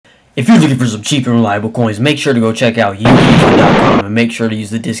If you're looking for some cheap and reliable coins, make sure to go check out ufifa.com and make sure to use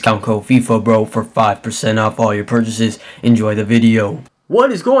the discount code FIFABRO for 5% off all your purchases. Enjoy the video.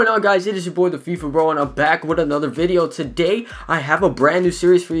 What is going on, guys? It is your boy the FIFA Bro, and I'm back with another video. Today I have a brand new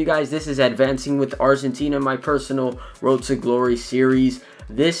series for you guys. This is Advancing with Argentina, my personal Road to Glory series.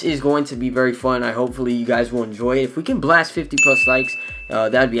 This is going to be very fun. Hopefully you guys will enjoy it. If we can blast 50 plus likes,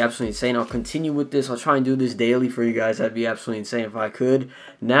 that'd be absolutely insane. I'll continue with this. I'll try and do this daily for you guys. That'd be absolutely insane if I could.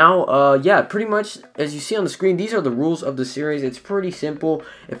 Now, yeah, pretty much as you see on the screen, these are the rules of the series. It's pretty simple.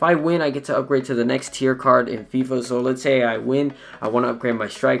 If I win, I get to upgrade to the next tier card in FIFA. So let's say I win. I want to upgrade my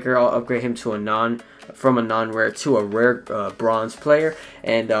striker. I'll upgrade him to from a non-rare to a rare bronze player.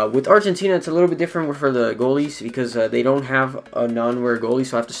 And with Argentina, it's a little bit different for the goalies because they don't have a non-rare goalie,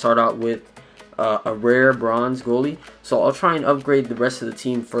 so I have to start out with a rare bronze goalie. So I'll try and upgrade the rest of the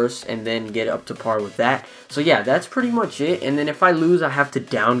team first and then get up to par with that. So yeah, that's pretty much it. And then if I lose, I have to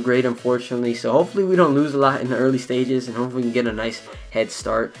downgrade, unfortunately. So hopefully we don't lose a lot in the early stages, and hopefully we can get a nice head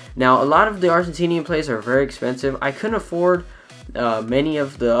start. Now, a lot of the Argentinian players are very expensive. I couldn't afford many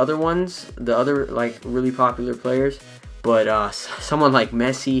of the other ones, the other like really popular players, but someone like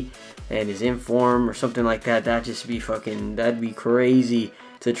Messi and his inform or something like that, that'd be crazy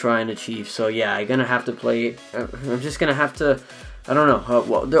to try and achieve. So yeah, I'm gonna have to play it. I'm just gonna have to, I don't know,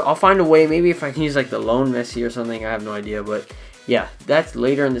 well, I'll find a way. Maybe if I can use like the lone Messi or something, I have no idea. But yeah, that's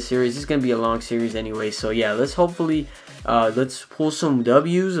later in the series. It's gonna be a long series anyway, so yeah, let's hopefully let's pull some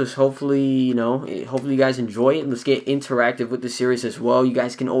W's. Let's hopefully, hopefully you guys enjoy it. Let's get interactive with the series as well. You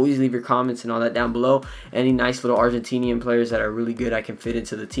guys can always leave your comments and all that down below. Any nice little Argentinian players that are really good I can fit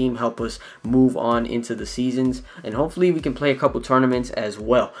into the team, help us move on into the seasons, and hopefully we can play a couple tournaments as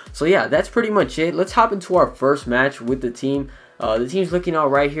well. So yeah, that's pretty much it. Let's hop into our first match with the team. The team's looking all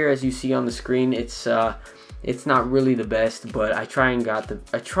right here, as you see on the screen. It's not really the best, but I tried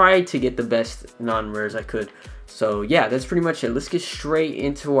to get the best non-rares I could. So yeah, that's pretty much it. Let's get straight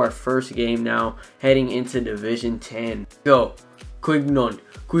into our first game now, heading into Division 10. Go, Quignon,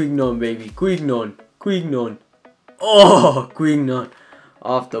 baby, Quignon. Oh, Quignon,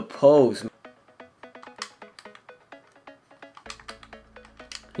 off the post.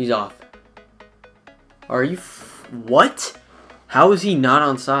 He's off. Are you? What? How is he not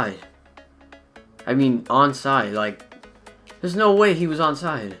onside? I mean, onside. Like, there's no way he was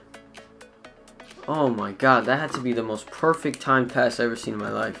onside. Oh my god, that had to be the most perfect time pass I've ever seen in my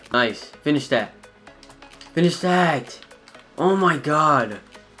life. Nice. Finish that. Finish that. Oh my god.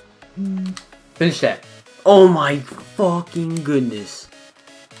 Finish that. Oh my fucking goodness.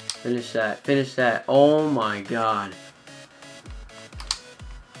 Finish that. Finish that. Oh my god.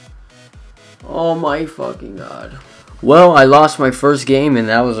 Oh my fucking god. Well, I lost my first game and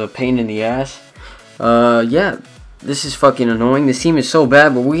that was a pain in the ass. Yeah. This is fucking annoying. This team is so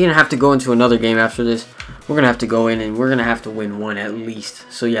bad, but we're going to have to go into another game after this. We're going to have to go in and we're going to have to win one at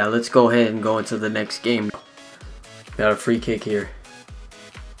least. So yeah, let's go ahead and go into the next game. Got a free kick here.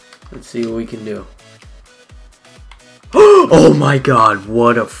 Let's see what we can do. Oh my god,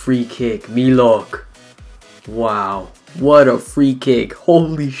 what a free kick. Milok. Wow. What a free kick.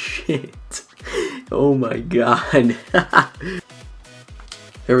 Holy shit. Oh my god.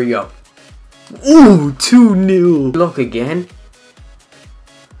 Here we go. Ooh, 2-0. Look again.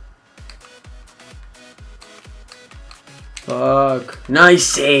 Fuck. Nice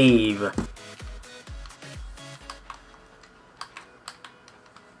save.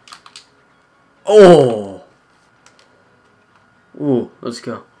 Oh. Ooh, let's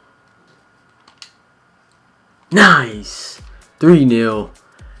go. Nice. 3-0.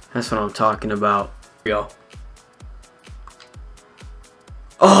 That's what I'm talking about. Here we go.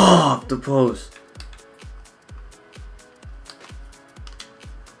 Oh, off the post.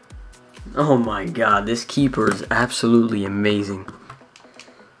 Oh my god, this keeper is absolutely amazing.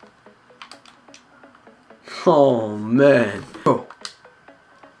 Oh man. Oh.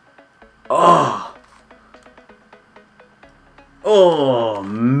 Oh. Oh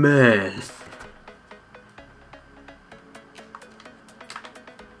man.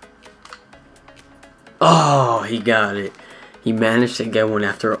 Oh, he got it. He managed to get one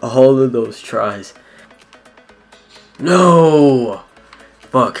after all of those tries. No!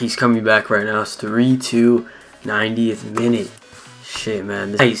 Fuck, he's coming back right now. It's 3-2, 90th minute. Shit,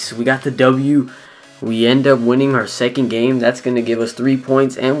 man. Nice. We got the W. We end up winning our second game. That's going to give us 3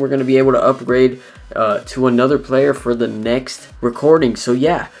 points, and we're going to be able to upgrade to another player for the next recording. So,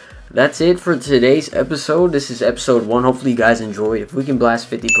 yeah. that's it for today's episode. This is episode 1. Hopefully you guys enjoyed. If we can blast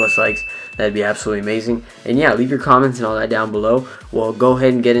 50 plus likes, that'd be absolutely amazing. And yeah, leave your comments and all that down below. We'll go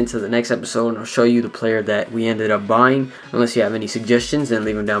ahead and get into the next episode, and I'll show you the player that we ended up buying. Unless you have any suggestions, then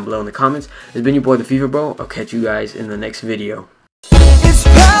leave them down below in the comments. It's been your boy, the FIFA Bro. I'll catch you guys in the next video.